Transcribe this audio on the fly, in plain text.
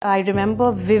I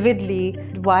remember vividly,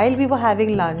 while we were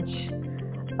having lunch,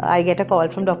 I get a call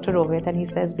from Dr. Rohit and he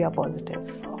says, we are positive.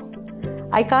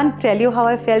 I can't tell you how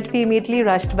I felt. We immediately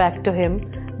rushed back to him.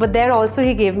 But there also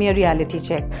he gave me a reality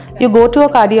check. You go to a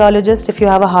cardiologist if you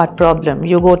have a heart problem.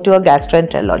 You go to a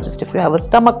gastroenterologist if you have a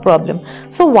stomach problem.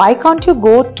 So why can't you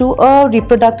go to a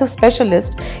reproductive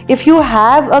specialist if you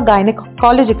have a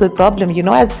gynecological problem,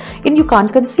 as in you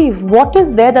can't conceive? What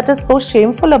is there that is so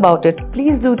shameful about it?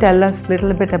 Please do tell us a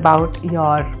little bit about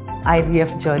your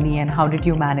IVF journey and how did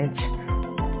you manage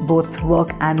both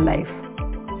work and life?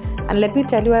 And let me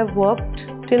tell you, I've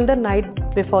worked till the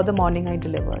night before the morning I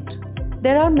delivered.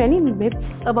 There are many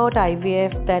myths about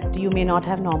IVF that you may not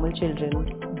have normal children.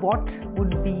 What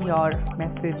would be your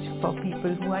message for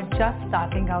people who are just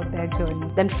starting out their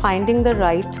journey? Then finding the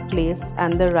right place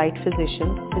and the right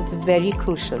physician is very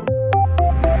crucial.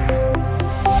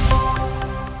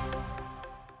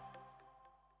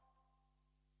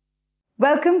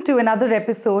 Welcome to another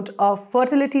episode of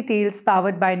Fertility Tales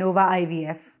powered by Nova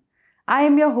IVF. I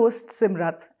am your host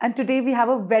Simrat, and today we have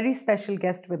a very special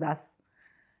guest with us.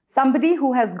 Somebody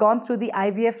who has gone through the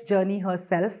IVF journey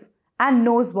herself and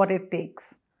knows what it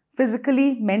takes,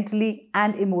 physically, mentally,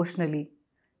 and emotionally.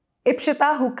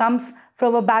 Ipsita, who comes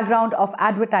from a background of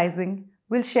advertising,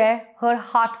 will share her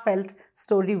heartfelt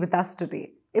story with us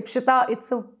today. Ipsita,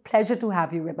 it's a pleasure to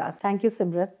have you with us. Thank you,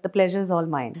 Simrat. The pleasure is all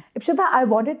mine. Ipsita, I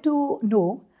wanted to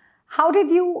know, how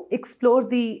did you explore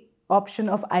the option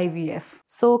of IVF?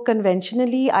 So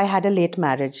conventionally, I had a late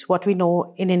marriage, what we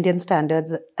know in Indian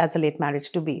standards as a late marriage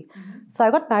to be. So I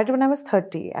got married when I was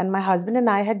 30 and my husband and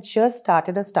I had just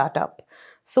started a startup.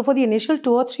 So for the initial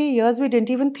 2 or 3 years, we didn't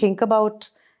even think about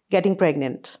getting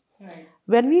pregnant. Right.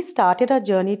 When we started our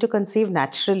journey to conceive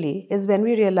naturally is when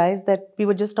we realized that we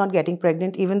were just not getting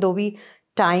pregnant, even though we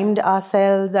timed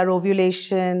ourselves, our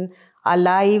ovulation, our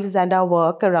lives and our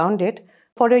work around it.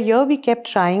 For a year, we kept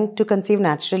trying to conceive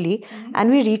naturally and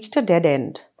we reached a dead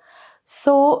end.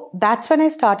 So that's when I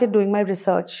started doing my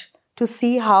research to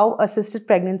see how assisted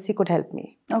pregnancy could help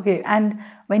me. Okay, and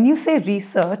when you say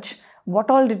research, what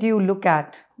all did you look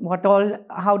at?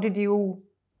 How did you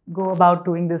go about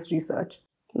doing this research?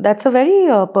 That's a very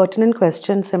pertinent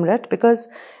question, Simrat, because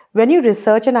when you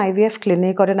research an IVF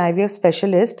clinic or an IVF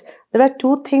specialist, there are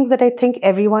two things that I think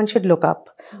everyone should look up.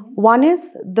 One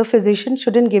is the physician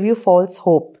shouldn't give you false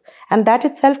hope, and that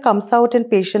itself comes out in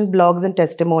patient blogs and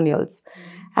testimonials.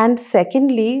 And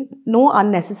secondly, no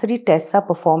unnecessary tests are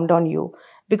performed on you,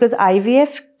 because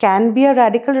IVF can be a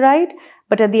radical ride,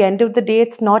 but at the end of the day,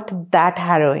 it's not that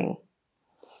harrowing.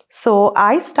 So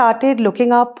I started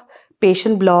looking up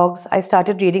patient blogs, I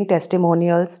started reading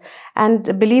testimonials,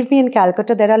 and believe me, in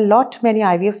Calcutta, there are many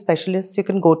IVF specialists you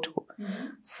can go to.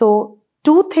 So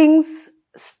two things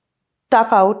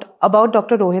stuck out about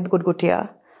Dr. Rohit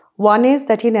Gudgutia. One is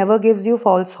that he never gives you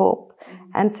false hope.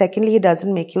 And secondly, he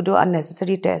doesn't make you do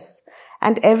unnecessary tests.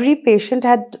 And every patient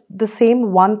had the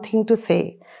same one thing to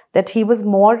say, that he was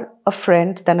more a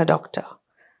friend than a doctor.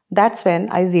 That's when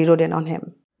I zeroed in on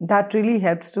him. That really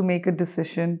helps to make a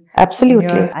decision. Absolutely.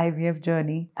 In your IVF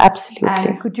journey. Absolutely.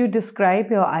 And could you describe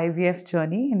your IVF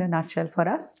journey in a nutshell for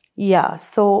us? Yeah.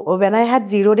 So when I had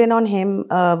zeroed in on him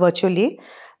virtually,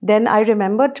 then I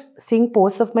remembered seeing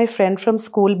posts of my friend from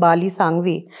school, Bali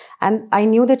Sangvi, and I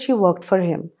knew that she worked for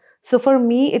him. So for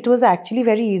me, it was actually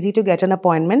very easy to get an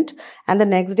appointment. And the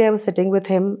next day I was sitting with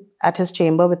him at his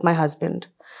chamber with my husband.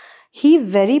 He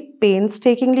very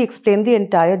painstakingly explained the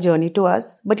entire journey to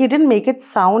us, but he didn't make it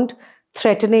sound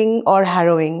threatening or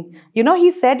harrowing.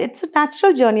 He said it's a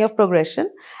natural journey of progression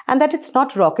and that it's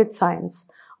not rocket science.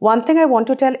 One thing I want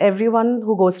to tell everyone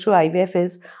who goes through IVF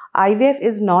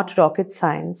is not rocket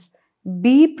science.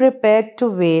 Be prepared to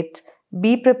wait.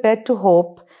 Be prepared to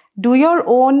hope. Do your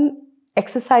own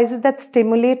exercises that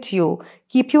stimulate you,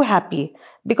 keep you happy.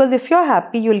 Because if you're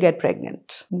happy, you'll get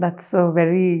pregnant. That's a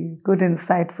very good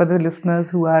insight for the listeners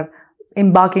who are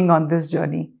embarking on this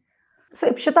journey. So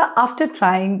Ipsita, after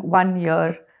trying 1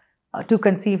 year to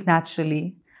conceive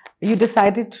naturally, you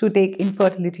decided to take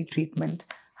infertility treatment.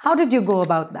 How did you go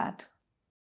about that?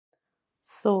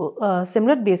 So,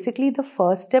 Simrat, basically the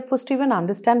first step was to even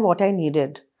understand what I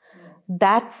needed.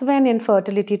 That's when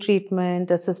infertility treatment,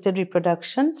 assisted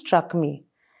reproduction struck me.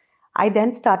 I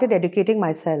then started educating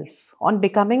myself on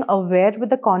becoming aware with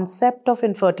the concept of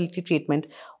infertility treatment.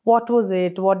 What was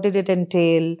it? What did it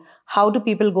entail? How do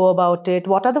people go about it?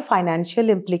 What are the financial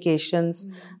implications?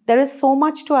 There is so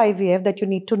much to IVF that you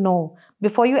need to know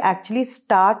before you actually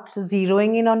start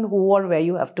zeroing in on who or where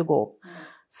you have to go.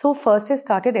 So first I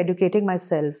started educating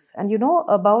myself. And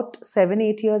about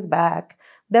 7-8 years back,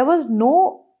 there was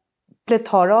no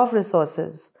plethora of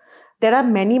resources. There are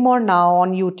many more now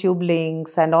on YouTube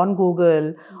links and on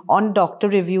Google, on doctor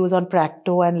reviews on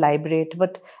Practo and Librate.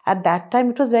 But at that time,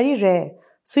 it was very rare.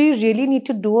 So you really need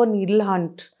to do a needle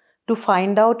hunt to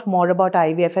find out more about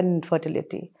IVF and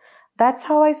infertility. That's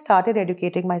how I started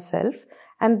educating myself.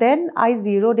 And then I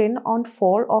zeroed in on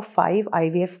 4 or 5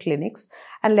 IVF clinics.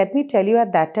 And let me tell you,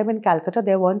 at that time in Calcutta,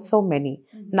 there weren't so many.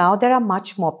 Now there are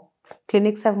much more.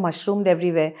 Clinics have mushroomed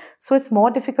everywhere. So it's more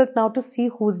difficult now to see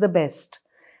who's the best.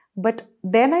 But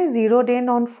then I zeroed in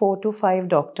on 4 to 5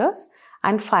 doctors.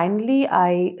 And finally,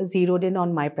 I zeroed in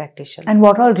on my practitioner. And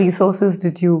what all resources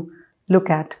did you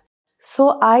look at?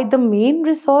 So the main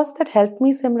resource that helped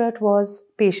me, Simrat, was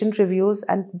patient reviews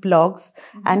and blogs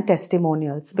and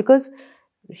testimonials, because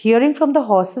hearing from the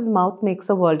horse's mouth makes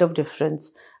a world of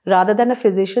difference. Rather than a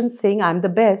physician saying, I'm the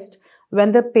best,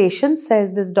 when the patient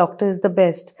says this doctor is the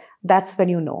best, that's when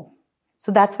you know.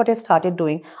 So that's what I started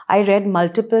doing. I read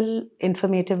multiple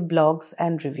informative blogs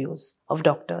and reviews of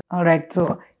doctors. All right.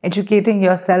 So educating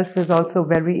yourself is also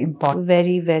very important.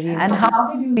 Very, very important. And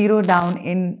how did you zero down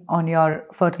in on your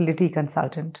fertility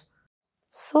consultant?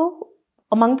 So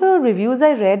among the reviews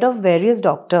I read of various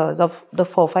doctors, of the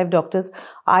 4 or 5 doctors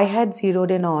I had zeroed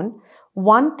in on,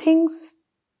 one thing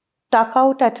stuck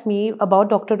out at me about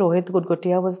Dr. Rohit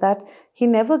Gudgutia was that he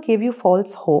never gave you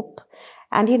false hope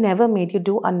and he never made you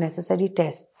do unnecessary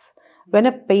tests. When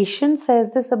a patient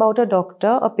says this about a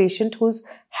doctor, a patient who's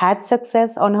had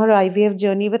success on her IVF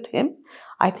journey with him,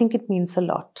 I think it means a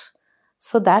lot.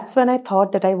 So that's when I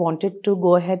thought that I wanted to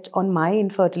go ahead on my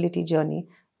infertility journey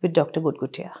with Dr.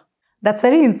 Gudgutia. That's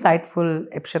very insightful,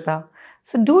 Ipsita.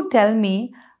 So do tell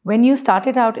me, when you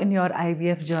started out in your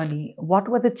IVF journey, what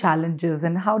were the challenges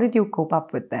and how did you cope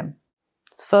up with them?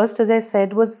 First, as I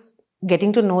said, was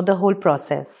getting to know the whole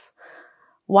process.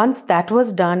 Once that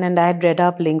was done and I had read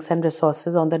up links and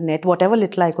resources on the net, whatever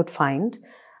little I could find,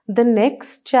 the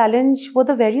next challenge were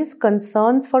the various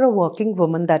concerns for a working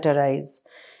woman that arise.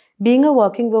 Being a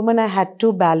working woman, I had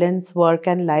to balance work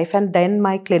and life and then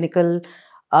my clinical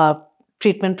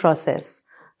treatment process.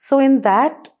 So in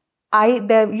that,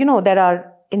 there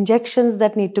are injections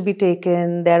that need to be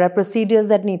taken, there are procedures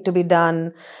that need to be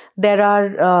done, there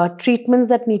are treatments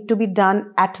that need to be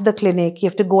done at the clinic. You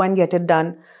have to go and get it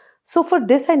done. So for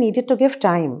this, I needed to give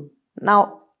time.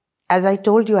 Now, as I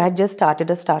told you, I had just started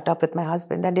a startup with my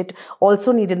husband and it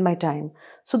also needed my time.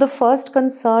 So the first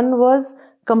concern was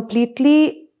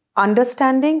completely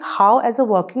understanding how, as a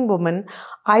working woman,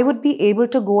 I would be able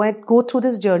to go through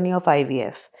this journey of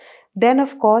IVF. Then,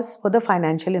 of course, were the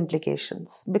financial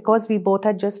implications, because we both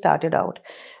had just started out.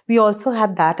 We also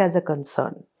had that as a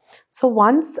concern. So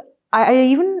once I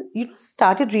even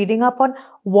started reading up on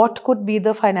what could be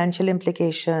the financial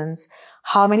implications,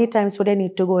 how many times would I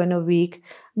need to go in a week.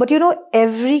 But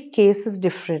every case is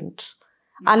different.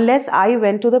 Unless I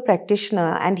went to the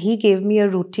practitioner and he gave me a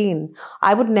routine,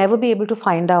 I would never be able to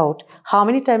find out how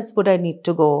many times would I need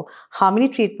to go, how many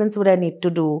treatments would I need to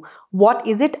do, what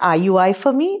is it IUI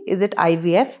for me, is it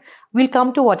IVF? We'll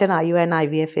come to what an IUI and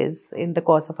IVF is in the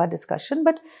course of our discussion,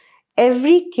 but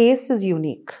every case is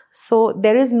unique. So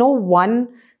there is no one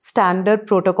standard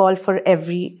protocol for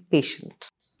every patient.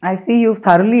 I see you've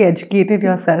thoroughly educated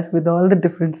yourself with all the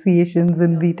differentiations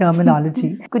in the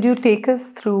terminology. Could you take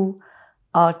us through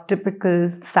a typical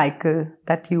cycle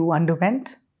that you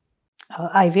underwent?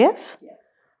 IVF? Yes.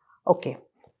 Okay.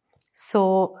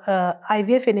 So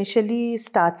IVF initially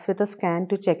starts with a scan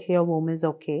to check your womb is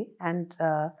okay. And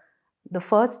the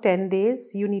first 10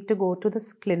 days, you need to go to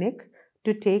this clinic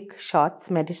to take shots,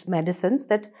 medicines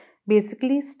that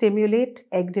basically stimulate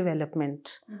egg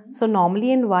development. So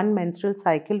normally in one menstrual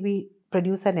cycle, we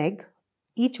produce an egg.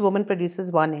 Each woman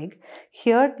produces one egg.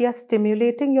 Here, they are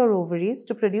stimulating your ovaries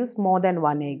to produce more than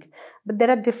one egg. But there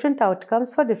are different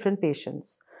outcomes for different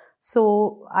patients.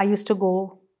 So I used to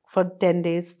go for 10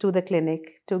 days to the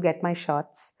clinic to get my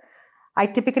shots. I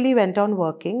typically went on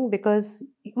working because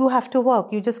you have to work.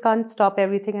 You just can't stop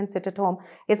everything and sit at home.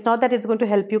 It's not that it's going to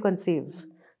help you conceive.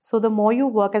 So the more you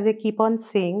work, as I keep on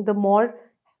saying, the more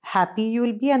happy you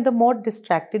will be and the more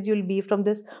distracted you'll be from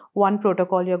this one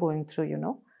protocol you're going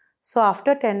through, So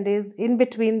after 10 days, in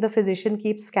between, the physician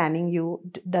keeps scanning you,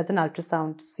 does an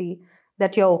ultrasound to see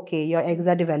that you're okay, your eggs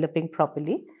are developing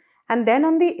properly. And then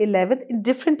on the 11th,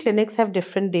 different clinics have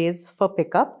different days for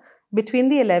pickup. Between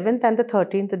the 11th and the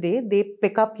 13th day, they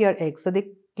pick up your eggs. So they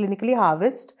clinically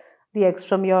harvest the eggs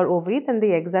from your ovary, then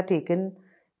the eggs are taken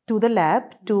to the lab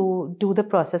to do the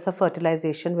process of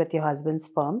fertilization with your husband's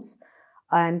sperms.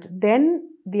 And then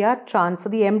they are transfer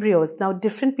the embryos. Now,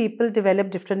 different people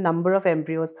develop different number of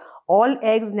embryos. All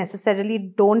eggs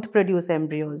necessarily don't produce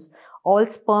embryos. All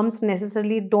sperms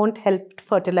necessarily don't help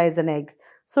fertilize an egg.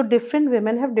 So different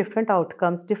women have different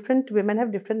outcomes. Different women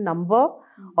have different number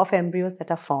of embryos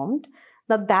that are formed.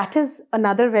 Now that is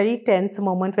another very tense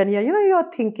moment when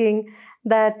you're thinking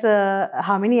that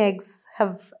how many eggs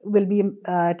will be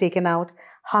taken out,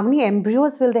 how many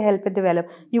embryos will they help it develop.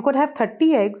 You could have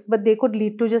 30 eggs, but they could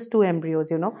lead to just 2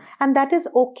 embryos, and that is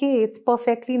okay. It's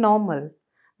perfectly normal.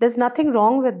 There's nothing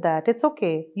wrong with that. It's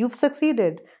okay. You've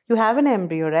succeeded. You have an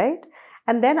embryo, right?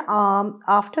 And then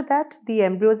after that, the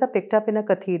embryos are picked up in a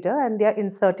catheter and they are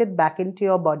inserted back into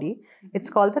your body. It's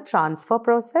called the transfer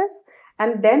process.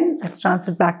 And then It's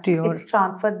transferred back to it's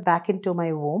transferred back into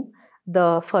my womb,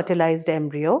 the fertilized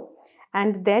embryo.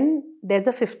 And then there's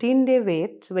a 15-day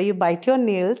wait where you bite your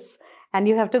nails and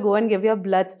you have to go and give your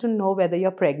bloods to know whether you're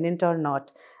pregnant or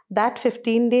not. That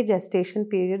 15-day gestation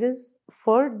period is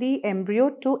for the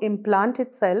embryo to implant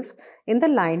itself in the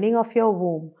lining of your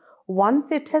womb.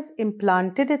 Once it has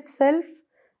implanted itself,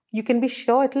 you can be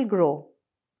sure it will grow.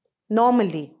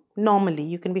 Normally,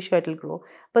 you can be sure it will grow.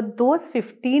 But those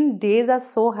 15 days are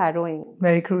so harrowing.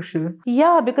 Very crucial.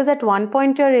 Yeah, because at one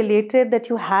point you're elated that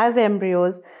you have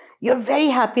embryos. You're very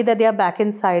happy that they are back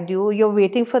inside you. You're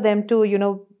waiting for them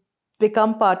to,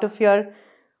 become part of your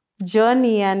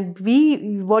journey, and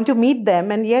we want to meet them,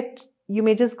 and yet you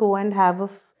may just go and have a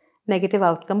negative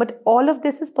outcome. But all of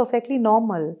this is perfectly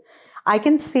normal. I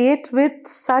can say it with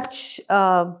such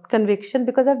conviction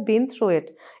because I've been through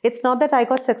it. It's not that I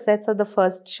got success at the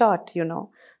first shot,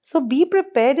 So be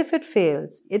prepared if it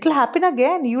fails. It'll happen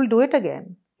again. You'll do it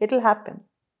again. It'll happen.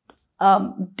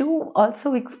 Do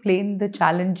also explain the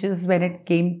challenges when it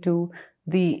came to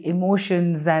the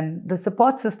emotions and the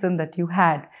support system that you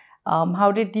had.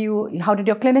 How did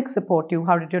your clinic support you?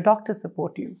 How did your doctor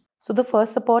support you? So the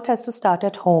first support has to start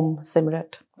at home,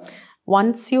 Simrat.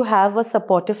 Once you have a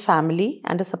supportive family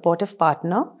and a supportive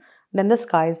partner, then the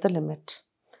sky is the limit.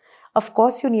 Of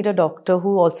course, you need a doctor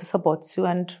who also supports you.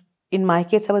 And in my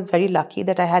case, I was very lucky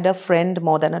that I had a friend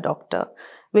more than a doctor,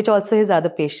 which also his other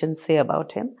patients say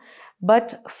about him.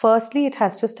 But firstly, it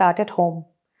has to start at home.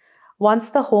 Once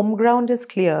the home ground is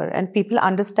clear and people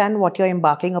understand what you're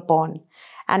embarking upon,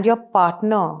 and your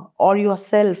partner or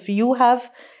yourself, you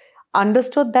have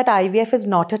understood that IVF is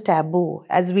not a taboo,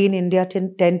 as we in India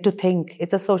tend to think.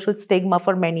 It's a social stigma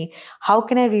for many. How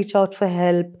can I reach out for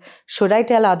help? Should I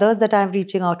tell others that I'm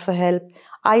reaching out for help?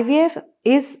 IVF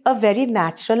is a very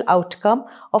natural outcome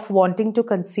of wanting to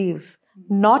conceive.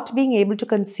 Not being able to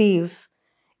conceive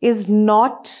is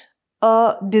not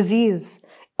a disease,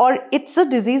 or it's a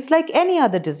disease like any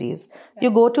other disease.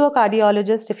 You go to a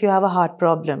cardiologist if you have a heart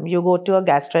problem. You go to a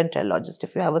gastroenterologist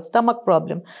if you have a stomach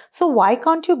problem. So why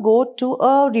can't you go to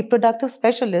a reproductive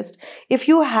specialist if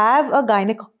you have a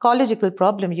gynecological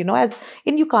problem, as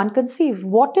in you can't conceive?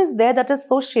 What is there that is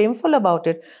so shameful about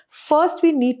it? First,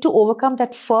 we need to overcome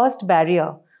that first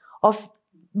barrier of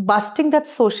busting that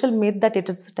social myth that it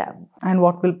is a taboo. And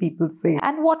what will people say?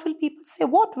 What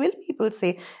will people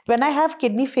say? When I have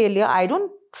kidney failure, I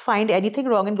don't find anything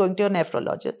wrong in going to a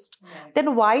nephrologist. Right.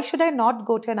 Then why should I not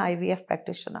go to an IVF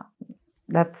practitioner?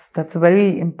 That's a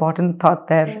very important thought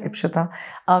there, Ipsita.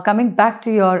 Coming back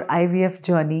to your IVF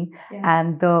journey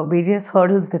and the various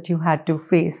hurdles that you had to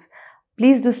face,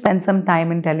 please do spend some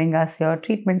time in telling us your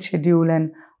treatment schedule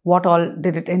and what all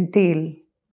did it entail.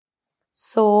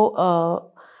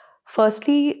 So,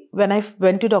 firstly, when I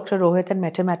went to Dr. Rohit and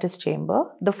met him at his chamber,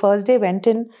 the first day went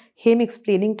in him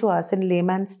explaining to us in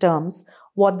layman's terms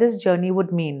what this journey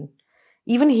would mean.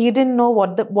 Even he didn't know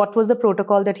what was the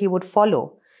protocol that he would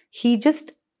follow. He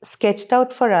just sketched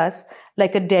out for us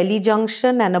like a Delhi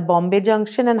junction and a Bombay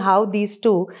junction, and how these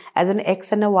two, as an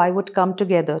X and a Y, would come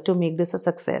together to make this a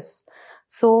success.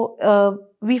 So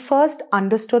we first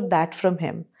understood that from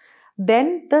him.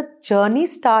 Then the journey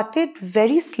started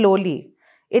very slowly.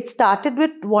 It started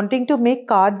with wanting to make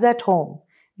cards at home,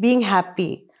 being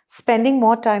happy, spending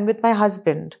more time with my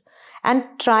husband, and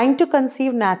trying to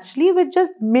conceive naturally with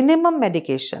just minimum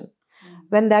medication.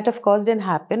 When that, of course, didn't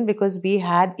happen because we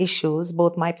had issues,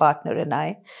 both my partner and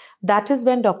I, that is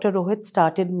when Dr. Rohit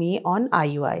started me on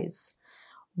IUIs.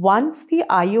 Once the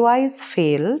IUIs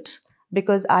failed,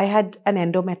 because I had an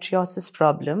endometriosis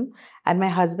problem and my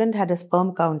husband had a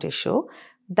sperm count issue,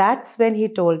 that's when he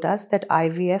told us that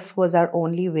IVF was our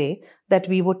only way that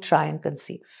we would try and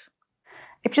conceive.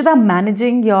 Ipsita,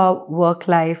 managing your work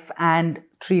life and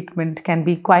treatment can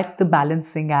be quite the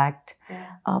balancing act. Yeah.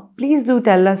 Please do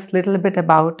tell us a little bit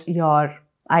about your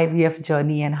IVF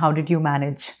journey and how did you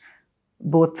manage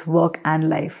both work and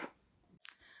life?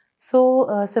 So,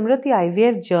 Simrat, the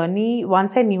IVF journey,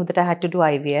 once I knew that I had to do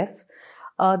IVF,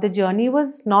 the journey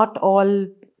was not all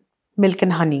milk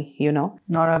and honey,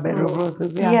 Not a bed of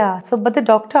roses, Yeah, so but the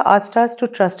doctor asked us to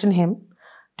trust in him,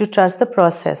 to trust the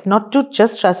process, not to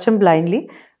just trust him blindly,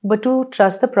 but to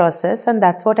trust the process, and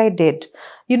that's what I did.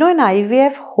 In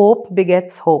IVF, hope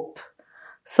begets hope.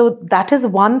 So that is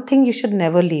one thing you should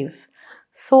never leave.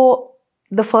 So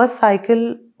the first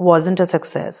cycle wasn't a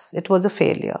success, it was a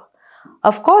failure.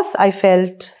 Of course, I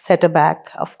felt set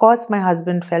aback. Of course, my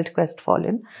husband felt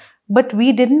crestfallen, but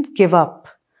we didn't give up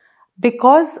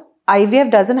because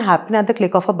IVF doesn't happen at the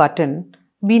click of a button.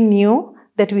 We knew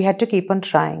that we had to keep on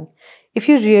trying. If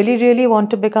you really, really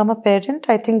want to become a parent,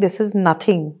 I think this is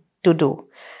nothing to do.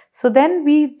 So then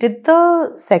we did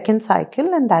the second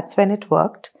cycle, and that's when it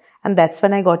worked. And that's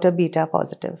when I got a beta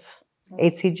positive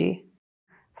HCG.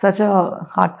 Such a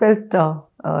heartfelt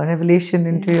revelation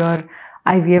into your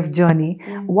IVF journey.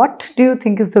 What do you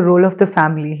think is the role of the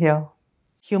family here?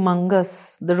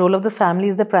 Humongous. The role of the family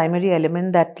is the primary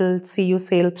element that will see you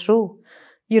sail through.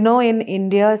 In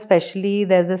India especially,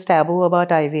 there's this taboo about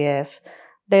IVF.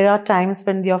 There are times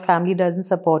when your family doesn't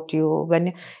support you.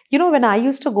 When I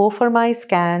used to go for my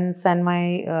scans and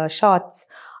my shots,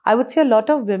 I would see a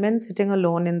lot of women sitting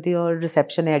alone in the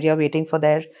reception area waiting for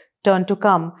their turn to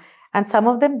come. And some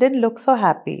of them didn't look so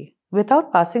happy.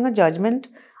 Without passing a judgment,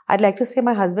 I'd like to say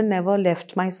my husband never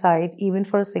left my side, even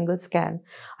for a single scan.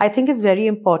 I think it's very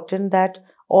important that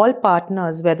all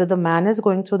partners, whether the man is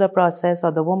going through the process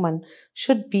or the woman,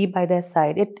 should be by their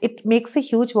side. It makes a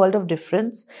huge world of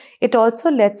difference. It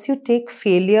also lets you take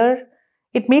failure.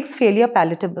 It makes failure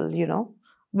palatable,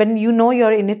 when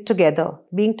you're in it together.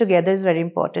 Being together is very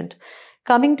important.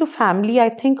 Coming to family, I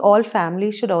think all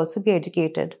families should also be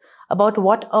educated about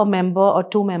what a member or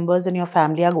two members in your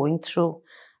family are going through.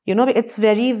 It's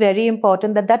very, very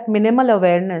important that minimal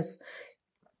awareness.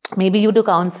 Maybe you do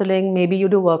counseling, maybe you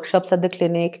do workshops at the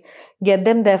clinic, get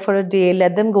them there for a day,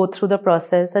 let them go through the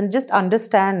process and just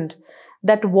understand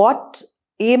that what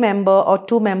a member or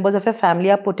two members of a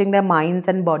family are putting their minds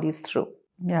and bodies through.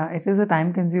 Yeah, it is a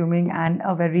time-consuming and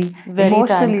a very, Very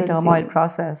emotionally turmoil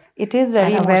process. It is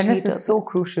very and awareness emotionally is so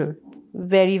crucial.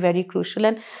 Very, very crucial.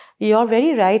 And you're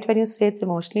very right when you say it's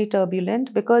emotionally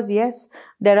turbulent because, yes,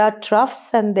 there are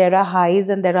troughs and there are highs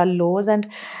and there are lows, and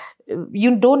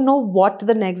you don't know what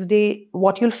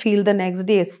you'll feel the next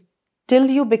day till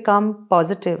you become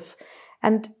positive.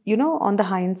 And, on the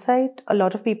hindsight, a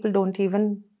lot of people don't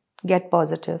even get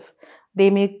positive. They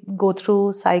may go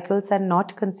through cycles and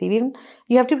not conceive. Even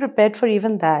you have to be prepared for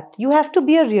even that. You have to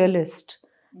be a realist.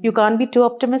 You can't be too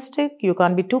optimistic. You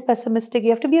can't be too pessimistic. You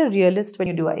have to be a realist when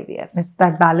you do IVF. It's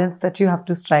that balance that you have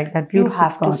to strike, that beautiful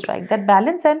spot. You have to strike that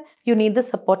balance, and you need the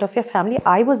support of your family.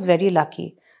 I was very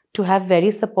lucky to have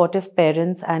very supportive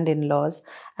parents and in-laws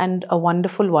and a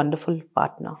wonderful, wonderful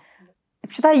partner.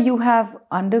 Ipsita, you have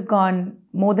undergone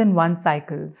more than one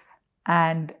cycles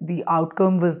and the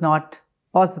outcome was not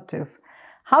positive.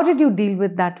 How did you deal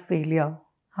with that failure?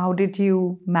 How did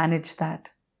you manage that?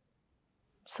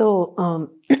 So,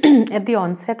 at the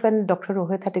onset, when Dr.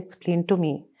 Rohit had explained to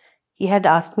me, he had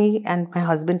asked me and my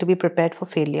husband to be prepared for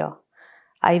failure.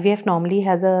 IVF normally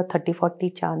has a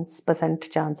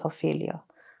 30-40% chance of failure.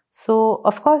 So,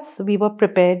 of course, we were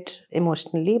prepared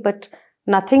emotionally, but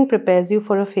nothing prepares you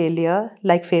for a failure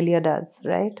like failure does,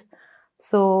 right?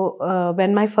 So,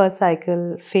 when my first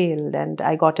cycle failed and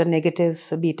I got a negative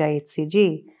beta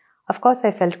HCG, of course,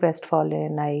 I felt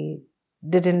crestfallen. I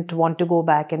didn't want to go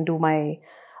back and do my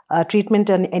treatment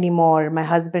anymore. My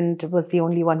husband was the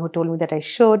only one who told me that I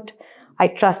should. I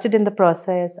trusted in the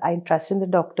process. I trusted in the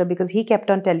doctor because he kept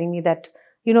on telling me that,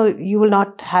 you will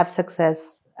not have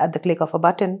success at the click of a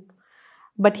button.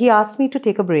 But he asked me to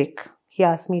take a break. He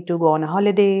asked me to go on a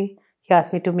holiday. He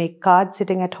asked me to make cards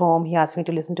sitting at home. He asked me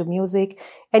to listen to music,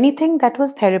 anything that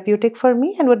was therapeutic for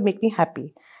me and would make me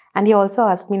happy. And he also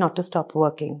asked me not to stop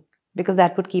working because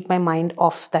that would keep my mind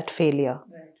off that failure,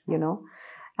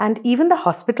 And even the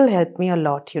hospital helped me a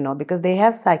lot, because they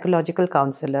have psychological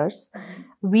counselors.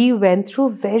 We went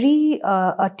through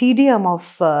a tedium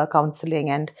of counseling,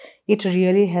 and it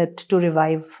really helped to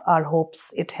revive our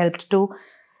hopes. It helped to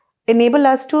enable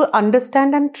us to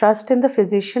understand and trust in the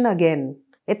physician again.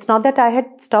 It's not that I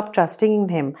had stopped trusting in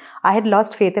him. I had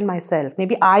lost faith in myself.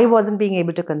 Maybe I wasn't being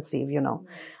able to conceive,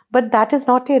 But that is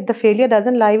not it. The failure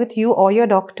doesn't lie with you or your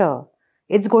doctor.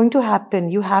 It's going to happen.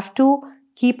 You have to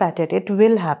keep at it. It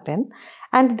will happen.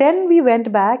 And then we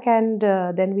went back and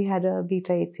then we had a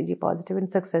beta HCG positive in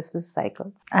successive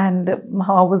cycles. And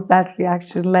how was that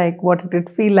reaction like? What did it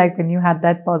feel like when you had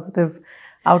that positive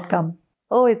outcome?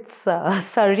 Oh, it's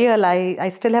surreal. I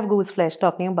still have goose flesh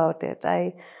talking about it.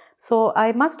 So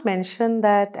I must mention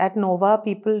that at Nova,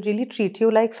 people really treat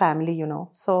you like family, you know.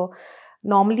 So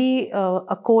normally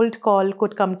a cold call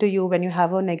could come to you when you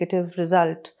have a negative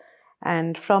result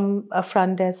and from a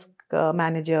front desk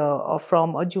manager or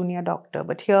from a junior doctor.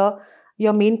 But here,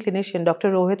 your main clinician,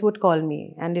 Dr. Rohit, would call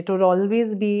me, and it would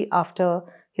always be after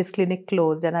his clinic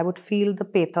closed, and I would feel the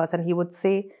pathos, and he would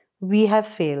say, "We have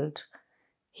failed."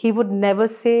 He would never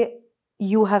say,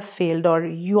 "You have failed" or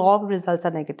 "Your results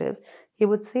are negative." He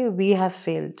would say, "We have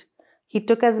failed." He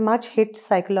took as much hit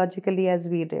psychologically as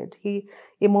we did.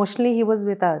 Emotionally, he was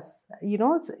with us. You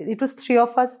know, it was three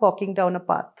of us walking down a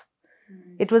path.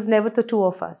 It was never the two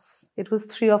of us. It was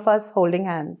three of us holding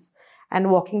hands and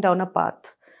walking down a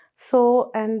path.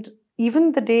 So, and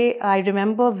even the day I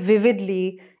remember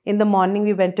vividly, in the morning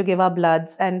we went to give our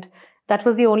bloods, and that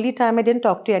was the only time I didn't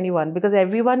talk to anyone, because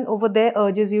everyone over there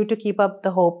urges you to keep up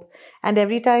the hope. And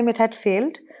every time it had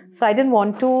failed. So I didn't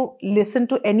want to listen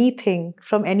to anything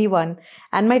from anyone.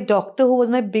 And my doctor, who was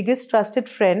my biggest trusted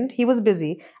friend, he was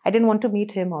busy. I didn't want to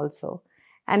meet him also.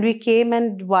 And we came,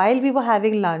 and while we were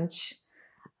having lunch,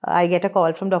 I get a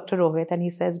call from Dr. Rohit, and he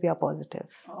says, "We are positive."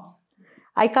 Oh.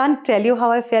 I can't tell you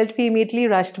how I felt. We immediately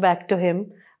rushed back to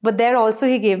him. But there also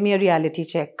he gave me a reality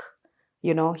check.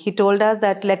 You know, he told us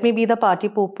that, "Let me be the party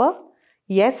pooper.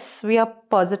 Yes, we are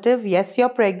positive. Yes,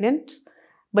 you're pregnant.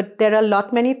 But there are a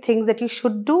lot many things that you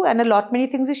should do and a lot many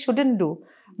things you shouldn't do.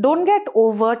 Don't get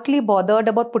overtly bothered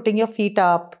about putting your feet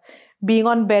up, being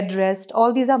on bed rest.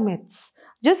 All these are myths.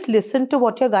 Just listen to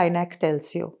what your gynac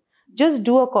tells you. Just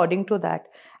do according to that."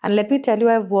 And let me tell you,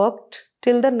 I've worked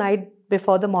till the night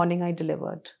before the morning I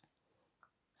delivered.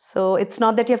 So it's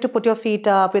not that you have to put your feet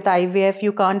up. With IVF,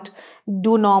 you can't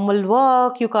do normal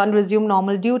work, you can't resume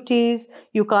normal duties,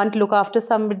 you can't look after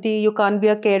somebody, you can't be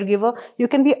a caregiver. You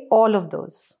can be all of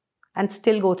those and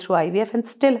still go through IVF and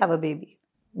still have a baby.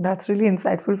 That's really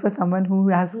insightful for someone who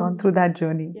has gone through that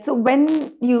journey. So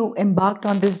when you embarked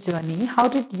on this journey, how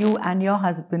did you and your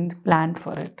husband plan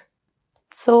for it?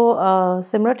 So,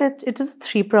 Simrat, it is a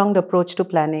three-pronged approach to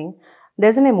planning.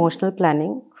 There's an emotional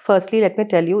planning. Firstly, let me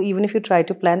tell you, even if you try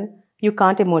to plan, you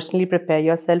can't emotionally prepare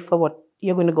yourself for what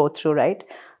you're going to go through, right?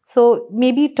 So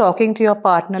maybe talking to your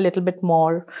partner a little bit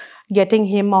more, getting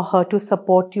him or her to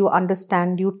support you,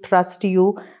 understand you, trust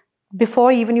you,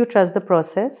 before even you trust the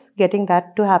process, getting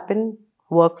that to happen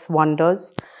works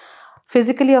wonders.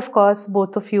 Physically, of course,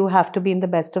 both of you have to be in the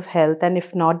best of health, and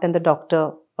if not, then the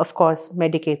doctor, of course,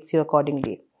 medicates you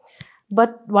accordingly.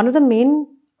 But one of the main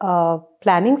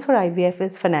plannings for IVF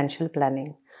is financial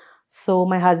planning. So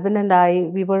my husband and I,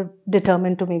 we were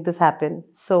determined to make this happen.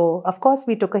 So of course,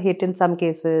 we took a hit in some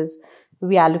cases.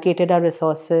 We allocated our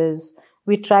resources.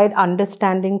 We tried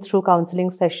understanding through counseling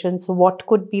sessions what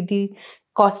could be the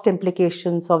cost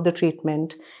implications of the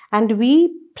treatment. And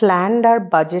we planned our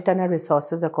budget and our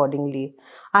resources accordingly.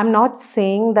 I'm not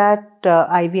saying that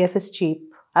IVF is cheap.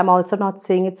 I'm also not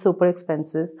saying it's super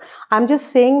expensive. I'm just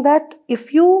saying that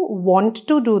if you want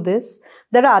to do this,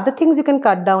 there are other things you can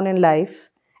cut down in life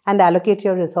and allocate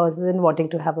your resources in wanting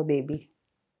to have a baby.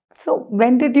 So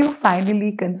when did you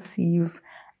finally conceive,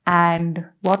 and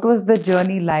what was the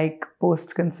journey like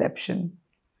post-conception?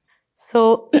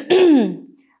 So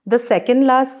the second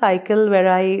last cycle where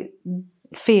I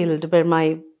failed, where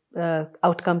my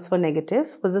outcomes were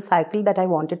negative, was the cycle that I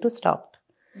wanted to stop.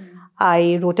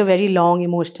 I wrote a very long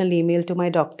emotional email to my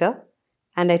doctor,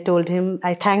 and I told him,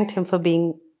 I thanked him for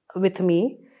being with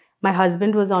me. My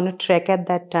husband was on a trek at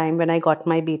that time when I got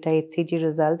my beta HCG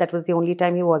result. That was the only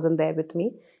time he wasn't there with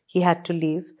me. He had to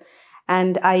leave.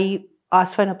 And I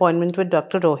asked for an appointment with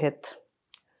Dr. Rohit.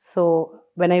 So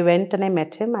when I went and I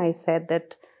met him, I said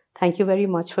that, "Thank you very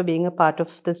much for being a part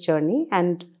of this journey,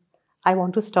 and I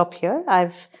want to stop here.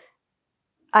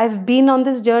 I've been on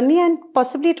this journey and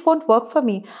possibly it won't work for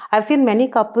me. I've seen many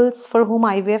couples for whom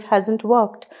IVF hasn't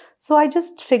worked. So I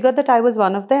just figured that I was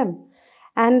one of them."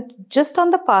 And just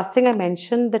on the passing, I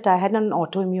mentioned that I had an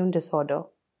autoimmune disorder.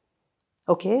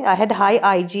 Okay, I had high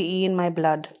IgE in my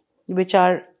blood, which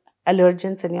are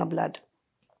allergens in your blood.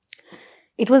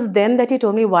 It was then that he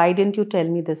told me, "Why didn't you tell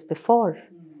me this before?"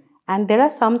 And there are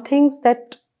some things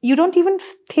that you don't even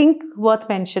think worth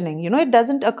mentioning. You know, it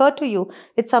doesn't occur to you.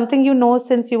 It's something you know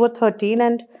since you were 13,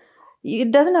 and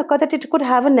it doesn't occur that it could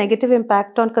have a negative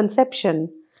impact on conception.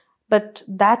 But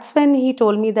that's when he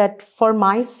told me that, "For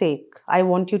my sake, I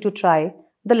want you to try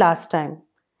the last time."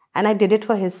 And I did it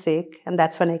for his sake, and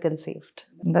that's when I conceived.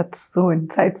 That's so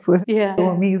insightful. Yeah. So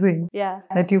amazing. Yeah.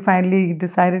 That you finally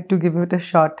decided to give it a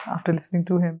shot after listening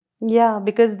to him. Yeah,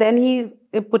 because then he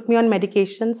put me on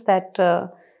medications that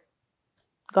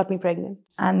got me pregnant.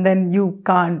 And then you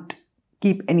can't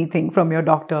keep anything from your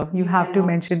doctor. You have to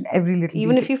mention every little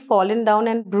Even detail. if you've fallen down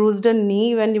and bruised a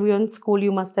knee when you were in school,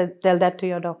 you must tell that to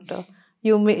your doctor.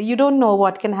 You don't know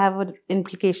what can have an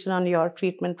implication on your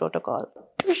treatment protocol.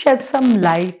 To shed some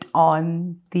light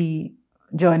on the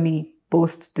journey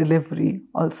post-delivery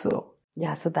also.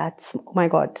 Yeah, so that's, oh my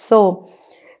God. So,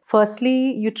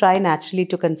 firstly, you try naturally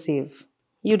to conceive.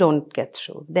 You don't get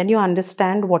through. Then you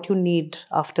understand what you need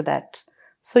after that.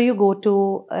 So, you go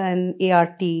to an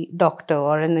ART doctor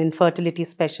or an infertility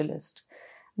specialist.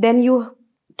 Then you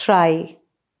try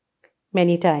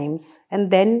many times and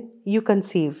then you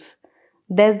conceive.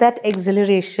 There's that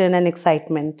exhilaration and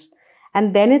excitement.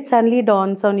 And then it suddenly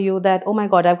dawns on you that, oh my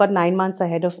God, I've got 9 months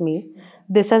ahead of me.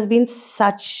 This has been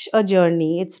such a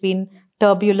journey. It's been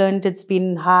turbulent. It's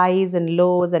been highs and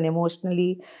lows and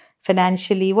emotionally,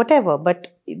 financially, whatever.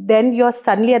 But then you're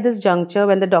suddenly at this juncture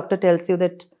when the doctor tells you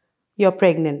that you're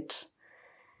pregnant.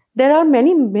 There are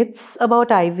many myths about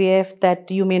IVF that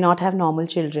you may not have normal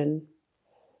children.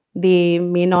 They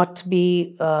may not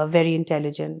be very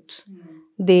intelligent.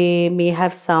 They may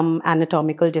have some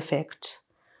anatomical defect.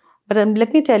 But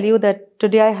let me tell you that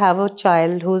today I have a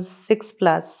child who's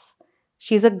 6+.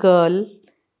 She's a girl.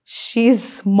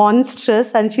 She's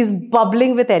monstrous and she's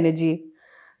bubbling with energy.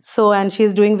 So, and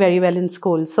she's doing very well in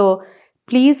school. So,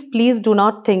 please do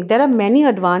not think. There are many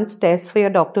advanced tests for your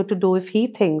doctor to do if he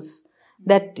thinks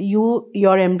that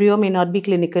your embryo may not be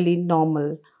clinically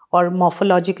normal or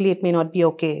morphologically it may not be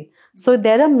okay. So,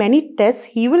 there are many tests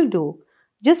he will do.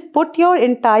 Just put your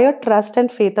entire trust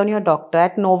and faith on your doctor.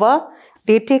 At Nova,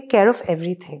 they take care of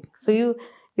everything. So you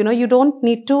don't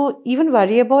need to even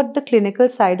worry about the clinical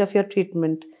side of your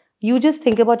treatment. You just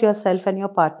think about yourself and your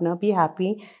partner, be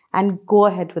happy, and go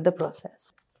ahead with the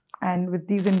process. And with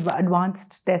these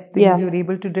advanced testings, you're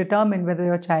able to determine whether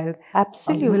your child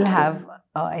will have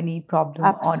any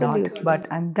problem or not. But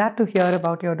I'm glad to hear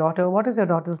about your daughter. What is your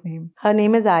daughter's name? Her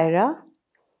name is Ira.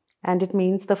 And it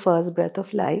means the first breath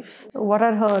of life. What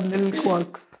are her little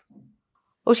quirks?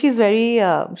 Oh, she's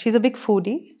a big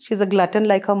foodie. She's a glutton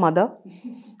like her mother.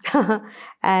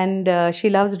 And she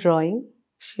loves drawing.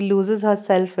 She loses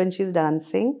herself when she's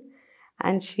dancing.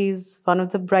 And she's one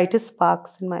of the brightest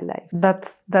sparks in my life.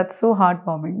 That's so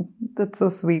heartwarming. That's so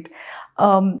sweet.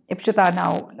 Ipsita,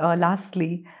 now,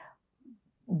 lastly,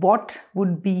 what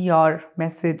would be your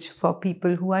message for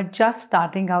people who are just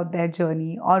starting out their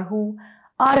journey or who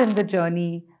are in the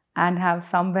journey and have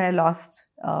somewhere lost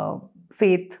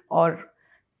faith or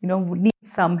need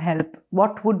some help?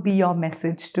 What would be your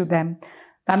message to them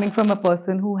coming from a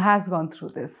person who has gone through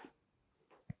this?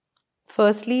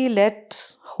 Firstly,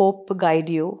 let hope guide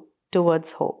you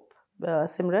towards hope.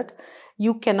 Simrat,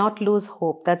 you cannot lose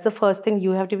hope. That's the first thing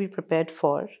you have to be prepared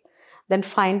for. Then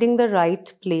finding the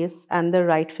right place and the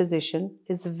right physician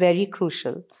is very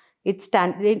crucial.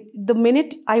 The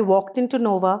minute I walked into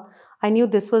Nova, I knew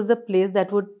this was the place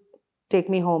that would take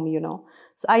me home,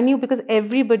 So I knew because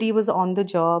everybody was on the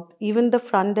job. Even the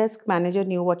front desk manager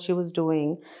knew what she was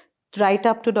doing. Right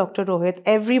up to Dr. Rohit,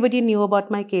 everybody knew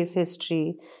about my case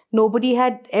history.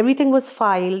 Everything was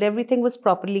filed, everything was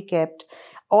properly kept.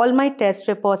 All my test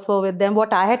reports were with them.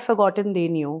 What I had forgotten, they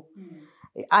knew.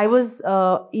 I was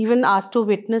even asked to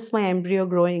witness my embryo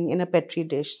growing in a Petri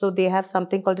dish. So they have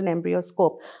something called an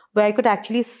embryoscope where I could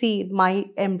actually see my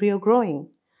embryo growing.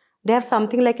 They have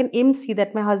something like an IMSI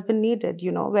that my husband needed,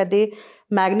 where they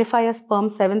magnify a sperm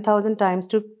 7,000 times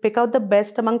to pick out the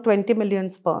best among 20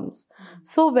 million sperms.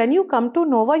 So when you come to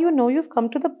Nova, you've come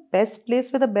to the best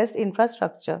place with the best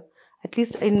infrastructure, at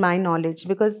least in my knowledge,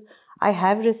 because I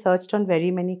have researched on very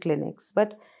many clinics.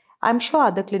 But I'm sure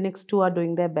other clinics too are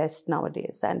doing their best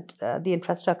nowadays. And the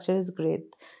infrastructure is great.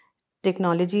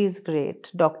 Technology is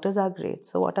great. Doctors are great.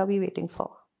 So what are we waiting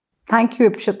for? Thank you,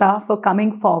 Ipsita, for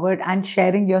coming forward and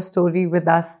sharing your story with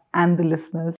us and the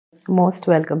listeners. Most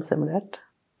welcome, Simrat.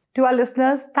 To our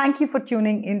listeners, thank you for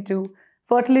tuning into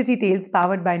Fertility Tales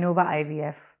powered by Nova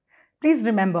IVF. Please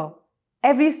remember,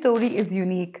 every story is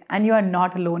unique and you are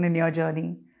not alone in your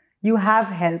journey. You have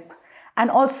help. And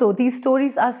also, these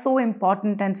stories are so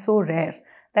important and so rare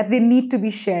that they need to be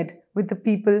shared with the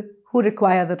people who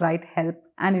require the right help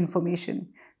and information.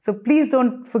 So please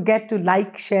don't forget to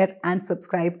like, share and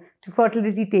subscribe to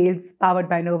Fertility Tales powered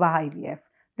by Nova IVF.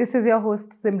 This is your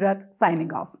host Simrat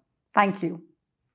signing off. Thank you.